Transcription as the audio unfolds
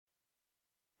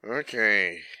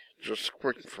Okay, just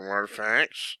quick from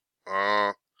artifacts.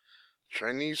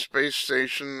 Chinese space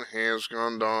station has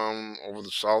gone down over the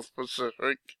South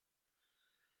Pacific,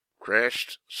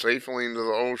 crashed safely into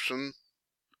the ocean.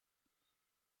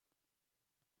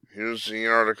 Here's the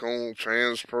article.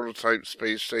 China's prototype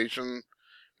space station,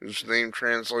 whose name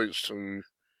translates to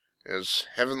as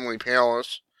Heavenly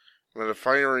Palace, met a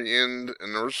fiery end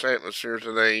in Earth's atmosphere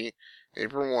today,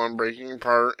 April 1, breaking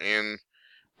apart and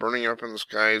burning up in the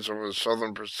skies over the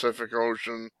southern Pacific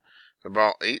Ocean at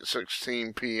about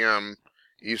 8:16 p.m.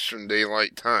 Eastern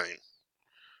Daylight Time.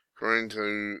 According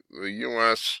to the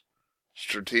U.S.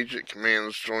 Strategic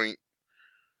Command's Joint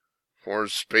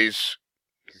Force Space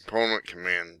Component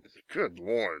Command. Good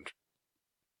Lord.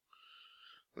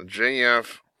 The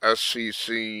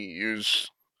JFSCC used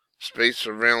space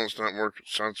surveillance network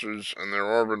sensors and their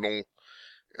orbital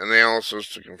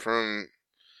analysis to confirm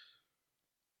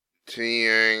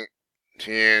Tiangong's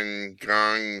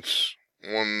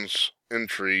one's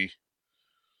entry.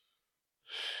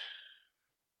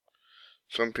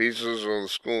 Some pieces of the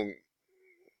school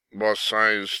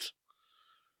bus-sized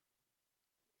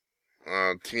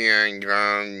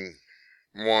Tiangong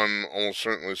 1 almost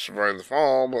certainly survived the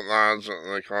fall, but the odds that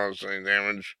they caused any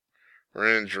damage or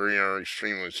injury are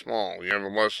extremely small. You have a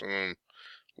less than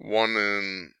 1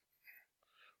 in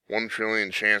 1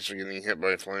 trillion chance of getting hit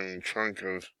by a flaming chunk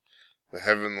of the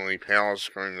Heavenly Palace,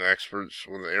 according to experts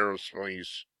with the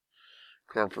Aerospace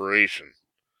Corporation.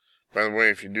 By the way,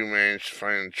 if you do manage to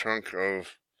find a chunk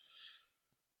of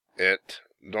it,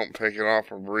 don't pick it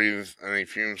up or breathe any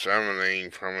fumes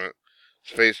emanating from it.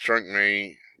 Space junk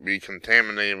may be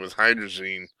contaminated with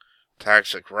hydrazine,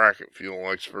 toxic rocket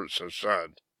fuel, experts have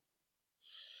said.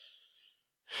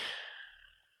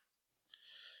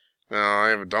 Now, I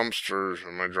have a dumpster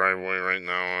in my driveway right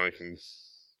now. I can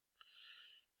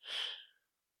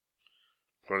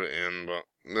put it in, but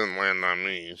it didn't land on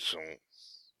me, so.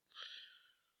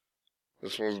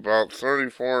 This was about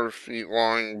 34 feet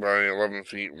long by 11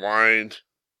 feet wide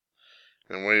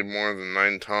and weighed more than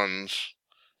 9 tons.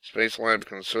 Space Lab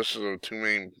consisted of 2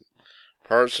 main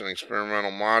parts: an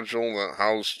experimental module that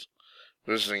housed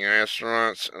visiting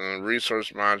astronauts and a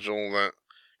resource module that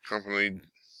accompanied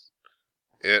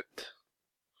it,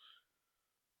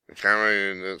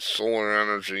 accommodated its solar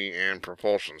energy and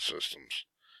propulsion systems.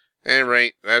 At any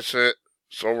rate, that's it.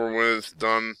 It's over with,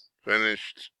 done,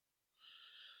 finished.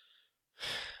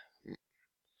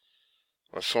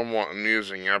 A somewhat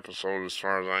amusing episode as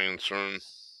far as I'm concerned.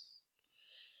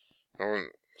 I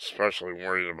wasn't especially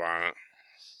worried about it.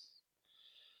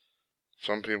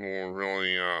 Some people were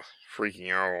really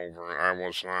freaking out over it. I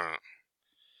was not.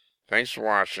 Thanks for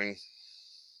watching.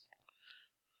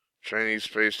 Chinese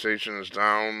space station is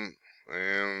down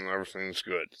and everything's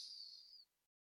good.